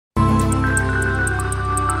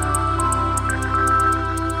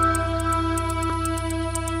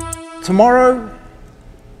Tomorrow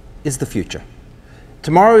is the future.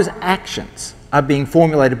 Tomorrow's actions are being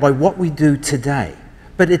formulated by what we do today,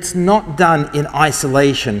 but it's not done in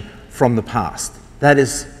isolation from the past. That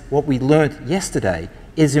is, what we learnt yesterday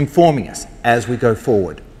is informing us as we go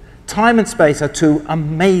forward. Time and space are two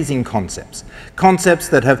amazing concepts, concepts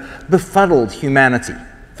that have befuddled humanity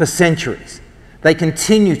for centuries. They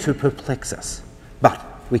continue to perplex us, but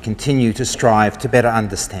we continue to strive to better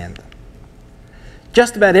understand them.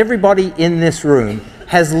 Just about everybody in this room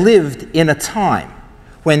has lived in a time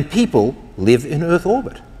when people live in Earth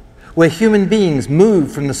orbit, where human beings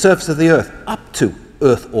move from the surface of the Earth up to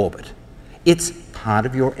Earth orbit. It's part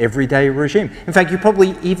of your everyday regime. In fact, you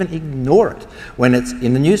probably even ignore it when it's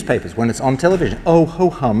in the newspapers, when it's on television. Oh,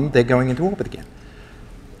 ho-hum, they're going into orbit again.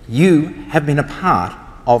 You have been a part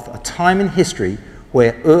of a time in history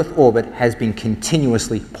where Earth orbit has been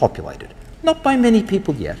continuously populated. Not by many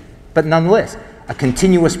people yet, but nonetheless, a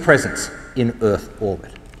continuous presence in Earth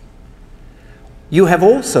orbit. You have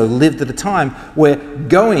also lived at a time where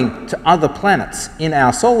going to other planets in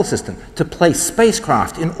our solar system to place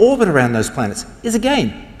spacecraft in orbit around those planets is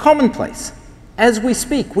again commonplace. As we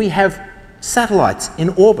speak, we have satellites in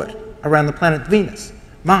orbit around the planet Venus,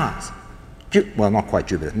 Mars, well, not quite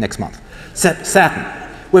Jupiter, next month, Saturn.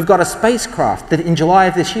 We've got a spacecraft that in July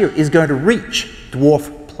of this year is going to reach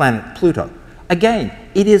dwarf planet Pluto. Again,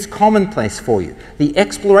 it is commonplace for you. The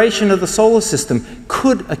exploration of the solar system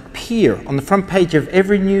could appear on the front page of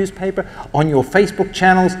every newspaper, on your Facebook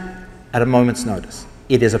channels, at a moment's notice.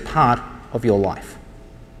 It is a part of your life.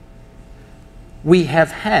 We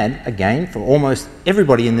have had, again, for almost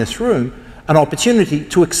everybody in this room, an opportunity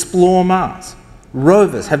to explore Mars.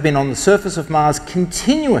 Rovers have been on the surface of Mars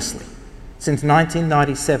continuously since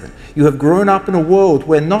 1997. You have grown up in a world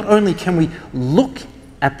where not only can we look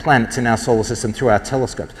at planets in our solar system through our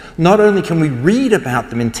telescopes, not only can we read about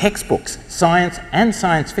them in textbooks, science and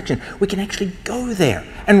science fiction, we can actually go there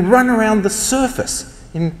and run around the surface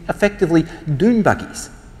in effectively dune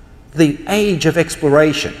buggies. The age of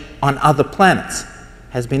exploration on other planets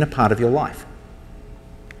has been a part of your life.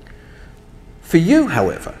 For you,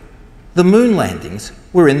 however, the moon landings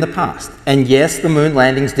were in the past. And yes, the moon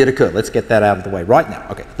landings did occur. Let's get that out of the way right now.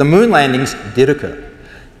 Okay, the moon landings did occur.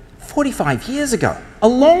 45 years ago, a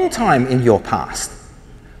long time in your past.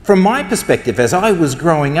 From my perspective, as I was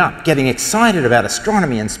growing up, getting excited about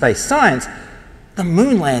astronomy and space science, the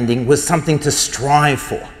moon landing was something to strive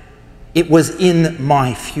for. It was in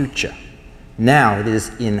my future. Now it is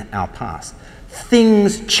in our past.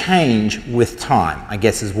 Things change with time, I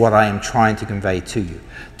guess is what I am trying to convey to you.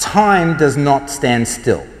 Time does not stand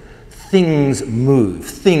still. Things move,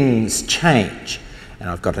 things change. And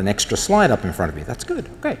I've got an extra slide up in front of me. That's good.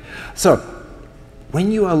 Okay. So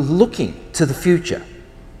when you are looking to the future,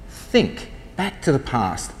 think back to the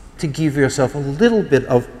past to give yourself a little bit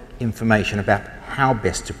of information about how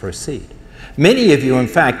best to proceed. Many of you, in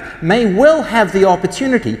fact, may well have the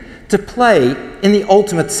opportunity to play in the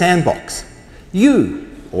ultimate sandbox. You,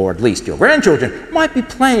 or at least your grandchildren, might be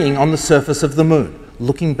playing on the surface of the moon,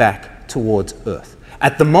 looking back towards Earth.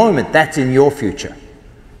 At the moment, that's in your future,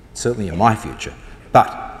 certainly in my future.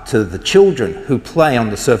 But to the children who play on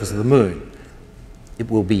the surface of the moon, it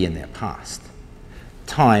will be in their past.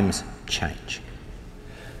 Times change.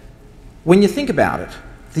 When you think about it,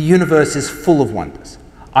 the universe is full of wonders.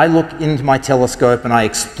 I look into my telescope and I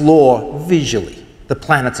explore visually the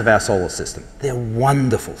planets of our solar system. They're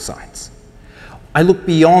wonderful sights. I look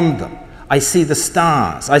beyond them. I see the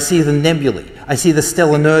stars, I see the nebulae, I see the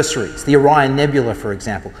stellar nurseries, the Orion Nebula, for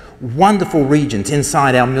example. Wonderful regions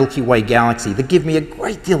inside our Milky Way galaxy that give me a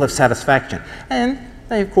great deal of satisfaction. And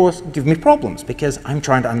they, of course, give me problems because I'm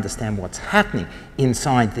trying to understand what's happening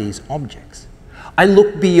inside these objects. I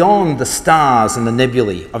look beyond the stars and the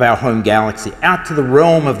nebulae of our home galaxy, out to the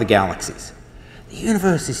realm of the galaxies. The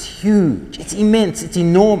universe is huge, it's immense, it's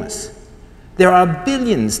enormous. There are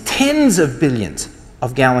billions, tens of billions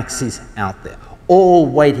of galaxies out there, all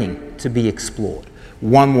waiting to be explored,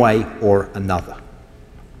 one way or another.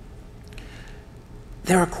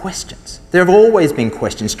 There are questions. There have always been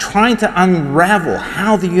questions. Trying to unravel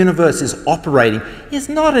how the universe is operating is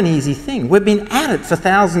not an easy thing. We've been at it for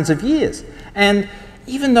thousands of years. And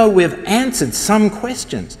even though we've answered some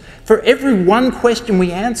questions, for every one question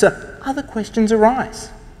we answer, other questions arise.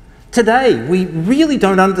 Today, we really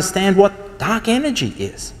don't understand what dark energy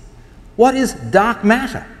is. What is dark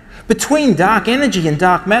matter? Between dark energy and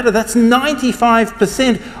dark matter, that's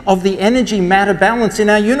 95% of the energy-matter balance in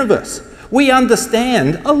our universe. We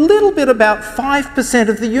understand a little bit about 5%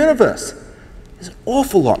 of the universe. There's an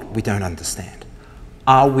awful lot we don't understand.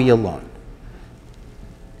 Are we alone?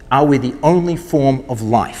 Are we the only form of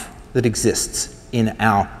life that exists in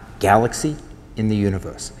our galaxy, in the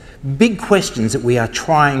universe. Big questions that we are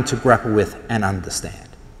trying to grapple with and understand.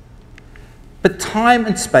 But time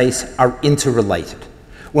and space are interrelated.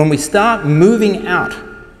 When we start moving out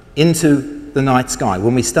into the night sky,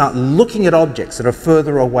 when we start looking at objects that are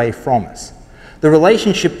further away from us, the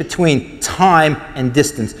relationship between time and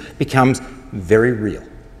distance becomes very real.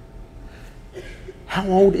 How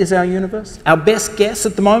old is our universe? Our best guess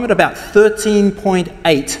at the moment, about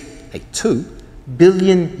 13.882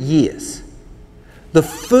 billion years. The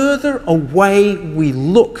further away we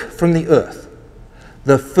look from the Earth,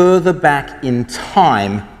 the further back in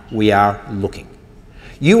time we are looking.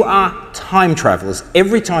 You are time travelers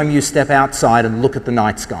every time you step outside and look at the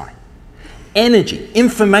night sky. Energy,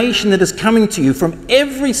 information that is coming to you from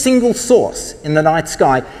every single source in the night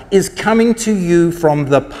sky is coming to you from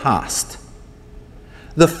the past.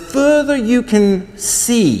 The further you can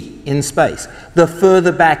see in space, the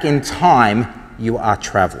further back in time you are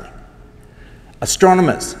traveling.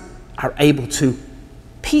 Astronomers are able to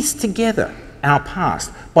piece together our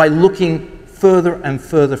past by looking further and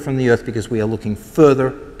further from the Earth because we are looking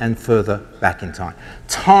further and further back in time.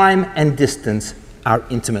 Time and distance are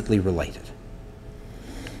intimately related.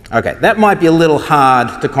 Okay, that might be a little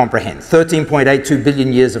hard to comprehend. 13.82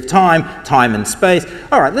 billion years of time, time and space.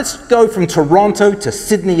 All right, let's go from Toronto to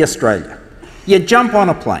Sydney, Australia. You jump on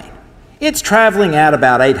a plane. It's traveling at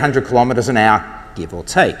about 800 kilometers an hour, give or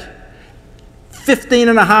take.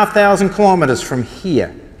 15,500 kilometers from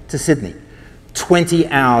here to Sydney. 20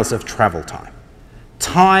 hours of travel time.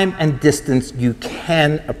 Time and distance you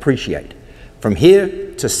can appreciate. From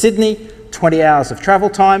here to Sydney, 20 hours of travel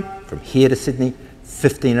time. From here to Sydney,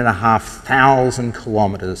 15,500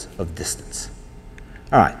 kilometers of distance.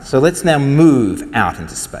 All right, so let's now move out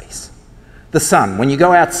into space. The sun, when you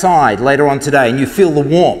go outside later on today and you feel the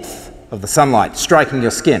warmth of the sunlight striking your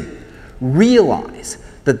skin, realize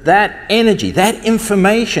that that energy, that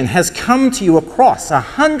information has come to you across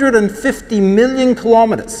 150 million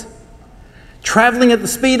kilometers, traveling at the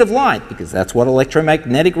speed of light, because that's what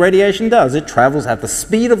electromagnetic radiation does. It travels at the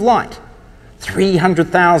speed of light.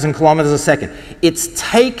 300,000 kilometers a second. It's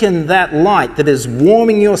taken that light that is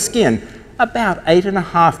warming your skin about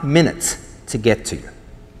 8.5 minutes to get to you.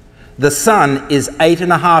 The sun is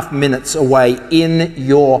 8.5 minutes away in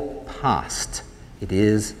your past. It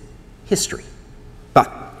is history.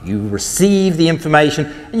 But you receive the information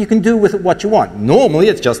and you can do with it what you want. Normally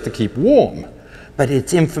it's just to keep warm, but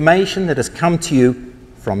it's information that has come to you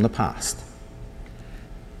from the past.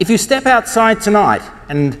 If you step outside tonight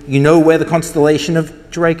and you know where the constellation of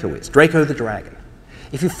Draco is, Draco the Dragon,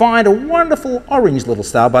 if you find a wonderful orange little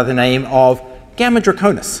star by the name of Gamma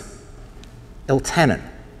Draconis, Eltanin,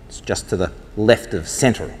 it's just to the left of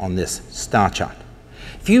center on this star chart.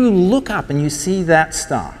 If you look up and you see that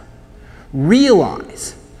star,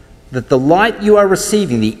 realize that the light you are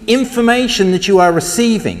receiving, the information that you are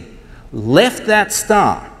receiving, left that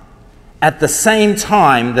star at the same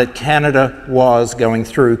time that Canada was going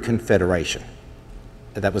through Confederation.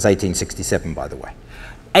 That was 1867, by the way.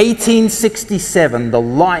 1867, the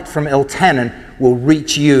light from Eltanin will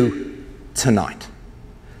reach you tonight.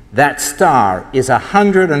 That star is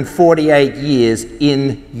 148 years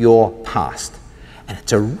in your past, and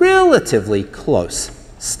it's a relatively close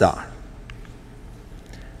star.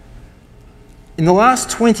 In the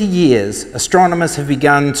last 20 years, astronomers have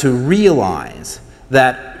begun to realize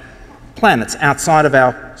that planets outside of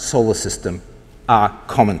our solar system are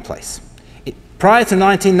commonplace. Prior to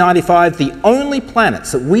 1995, the only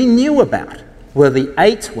planets that we knew about were the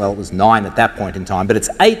 8, well, it was 9 at that point in time, but it's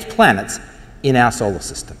 8 planets in our solar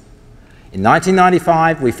system. In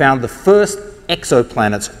 1995, we found the first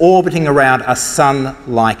exoplanets orbiting around a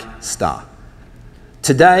sun-like star.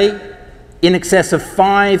 Today, in excess of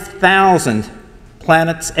 5,000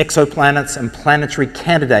 planets, exoplanets, and planetary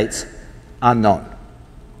candidates are known.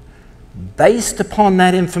 Based upon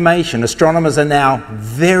that information, astronomers are now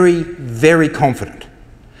very, very confident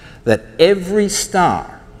that every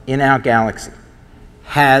star in our galaxy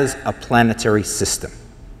has a planetary system.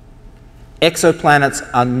 Exoplanets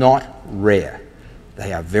are not rare.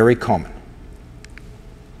 They are very common.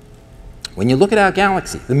 When you look at our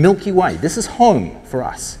galaxy, the Milky Way, this is home for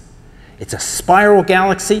us. It's a spiral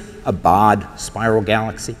galaxy, a barred spiral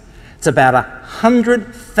galaxy. It's about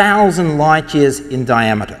 100,000 light years in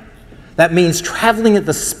diameter. That means traveling at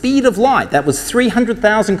the speed of light. That was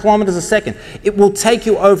 300,000 kilometers a second. It will take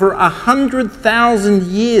you over 100,000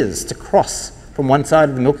 years to cross from one side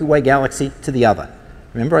of the Milky Way galaxy to the other.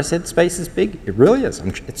 Remember I said space is big? It really is.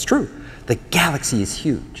 It's true. The galaxy is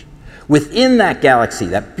huge. Within that galaxy,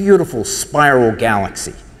 that beautiful spiral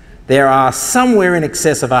galaxy, there are somewhere in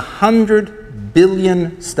excess of 100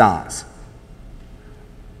 billion stars.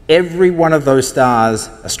 Every one of those stars,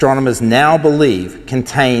 astronomers now believe,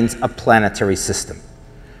 contains a planetary system,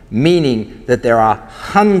 meaning that there are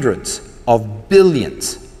hundreds of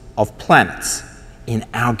billions of planets in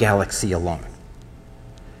our galaxy alone.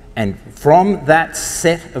 And from that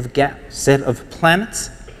set of planets,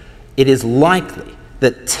 it is likely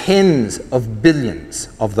that tens of billions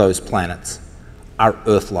of those planets are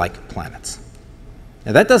Earth-like planets.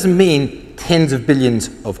 Now that doesn't mean tens of billions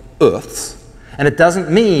of Earths, and it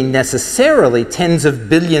doesn't mean necessarily tens of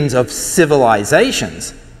billions of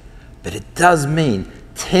civilizations, but it does mean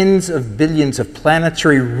tens of billions of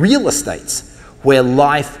planetary real estates where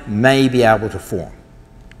life may be able to form.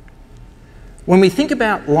 When we think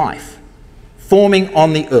about life forming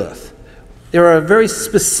on the Earth, there are a very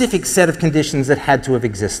specific set of conditions that had to have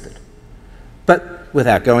existed. But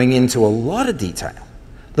without going into a lot of detail,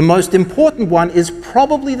 the most important one is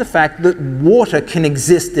probably the fact that water can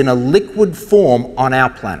exist in a liquid form on our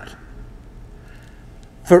planet.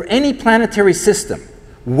 For any planetary system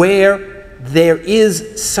where there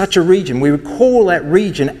is such a region, we would call that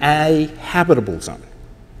region a habitable zone.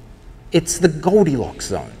 It's the Goldilocks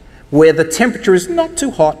zone, where the temperature is not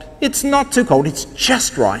too hot, it's not too cold, it's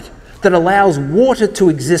just right, that allows water to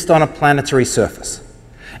exist on a planetary surface.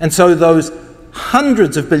 And so those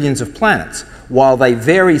hundreds of billions of planets, while they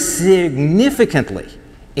vary significantly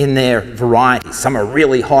in their variety, some are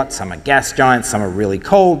really hot, some are gas giants, some are really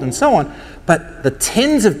cold, and so on, but the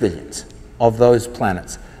tens of billions of those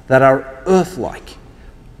planets that are Earth-like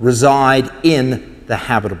reside in the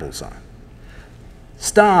habitable zone.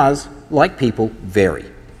 Stars, like people, vary.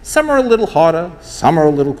 Some are a little hotter, some are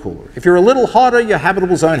a little cooler. If you're a little hotter, your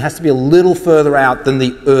habitable zone has to be a little further out than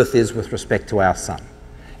the Earth is with respect to our sun.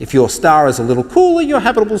 If your star is a little cooler, your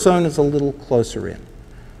habitable zone is a little closer in.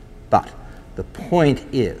 But the point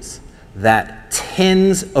is that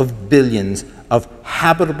tens of billions of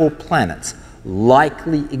habitable planets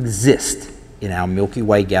likely exist in our Milky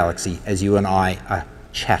Way galaxy as you and I are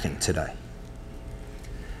chatting today.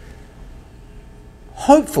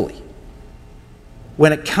 Hopefully,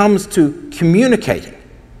 when it comes to communicating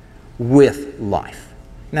with life.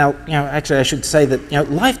 Now, actually I should say that,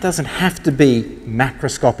 life doesn't have to be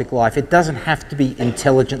macroscopic life. It doesn't have to be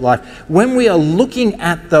intelligent life. When we are looking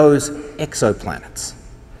at those exoplanets,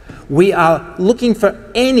 we are looking for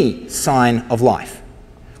any sign of life.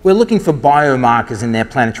 We're looking for biomarkers in their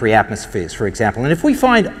planetary atmospheres, for example. And if we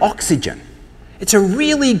find oxygen, it's a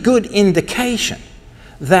really good indication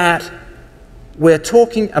that we're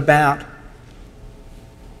talking about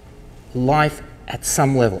life at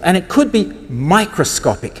some level. And it could be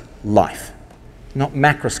microscopic life, not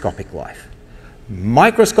macroscopic life.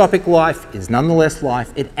 Microscopic life is nonetheless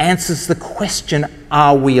life. It answers the question,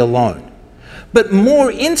 are we alone? But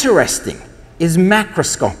more interesting is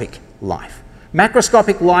macroscopic life.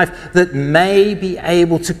 Macroscopic life that may be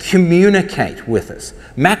able to communicate with us.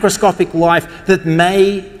 Macroscopic life that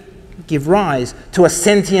may give rise to a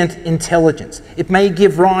sentient intelligence. It may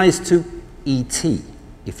give rise to ET,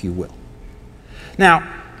 if you will.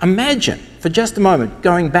 Now, imagine for just a moment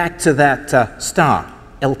going back to that star,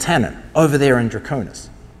 Eltanin, over there in Draconis.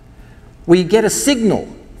 We get a signal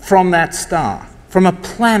from that star, from a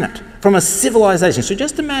planet, from a civilization. So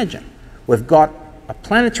just imagine, we've got a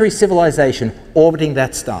planetary civilization orbiting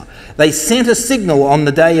that star. They sent a signal on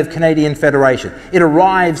the day of Canadian Federation. It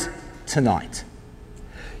arrives tonight.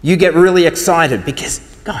 You get really excited because,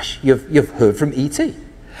 gosh, you've heard from ET.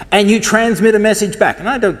 And you transmit a message back. And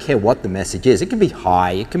I don't care what the message is. It can be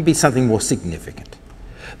high. It can be something more significant.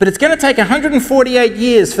 But it's going to take 148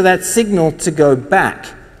 years for that signal to go back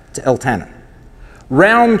to Eltanin.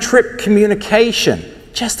 Round-trip communication,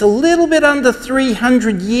 just a little bit under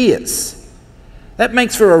 300 years. That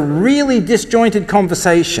makes for a really disjointed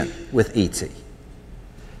conversation with ET.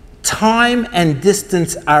 Time and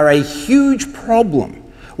distance are a huge problem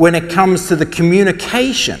when it comes to the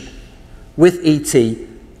communication with ET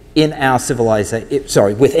in our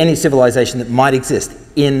civilization, with any civilization that might exist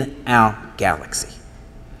in our galaxy.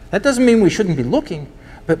 That doesn't mean we shouldn't be looking,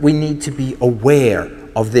 but we need to be aware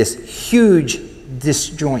of this huge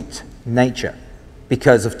disjoint nature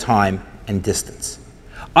because of time and distance.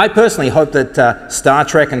 I personally hope that Star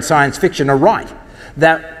Trek and science fiction are right,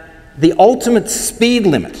 that the ultimate speed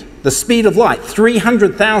limit, the speed of light,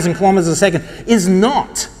 300,000 kilometers a second, is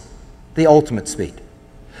not the ultimate speed.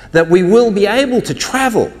 That we will be able to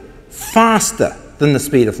travel faster than the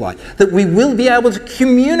speed of light, that we will be able to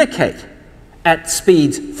communicate at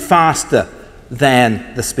speeds faster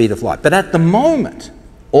than the speed of light. But at the moment,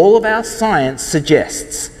 all of our science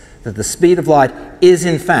suggests that the speed of light is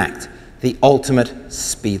in fact the ultimate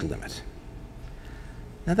speed limit.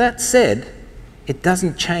 Now that said, it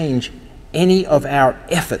doesn't change any of our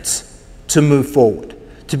efforts to move forward.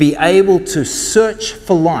 To be able to search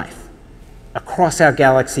for life across our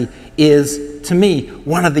galaxy is, to me,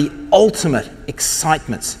 one of the ultimate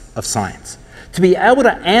excitements of science. To be able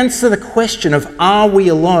to answer the question of are we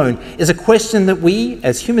alone is a question that we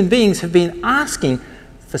as human beings have been asking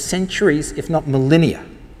for centuries, if not millennia.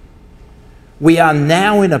 We are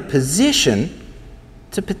now in a position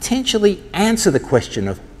to potentially answer the question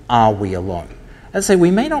of are we alone. As I say,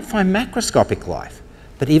 we may not find macroscopic life,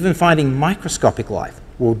 but even finding microscopic life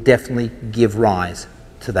will definitely give rise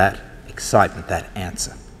to that excitement, that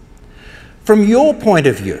answer. From your point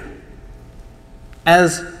of view,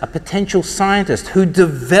 as a potential scientist who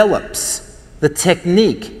develops the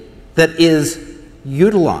technique that is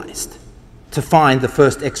utilized to find the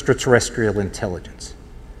first extraterrestrial intelligence,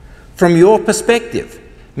 from your perspective,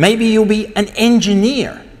 maybe you'll be an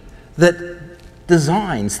engineer that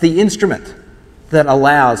designs the instrument that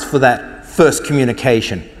allows for that first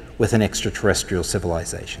communication with an extraterrestrial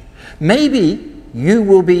civilization. Maybe you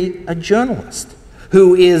will be a journalist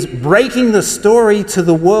who is breaking the story to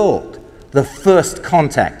the world, the first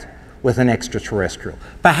contact with an extraterrestrial.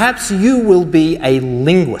 Perhaps you will be a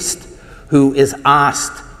linguist who is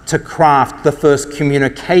asked to craft the first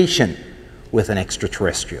communication with an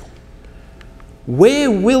extraterrestrial. Where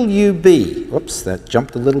will you be? Oops, that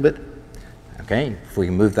jumped a little bit. Okay, if we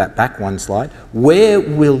move that back one slide. Where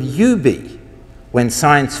will you be when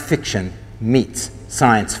science fiction meets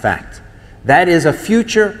science fact? That is a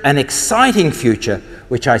future, an exciting future,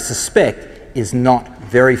 which I suspect is not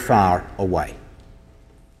very far away.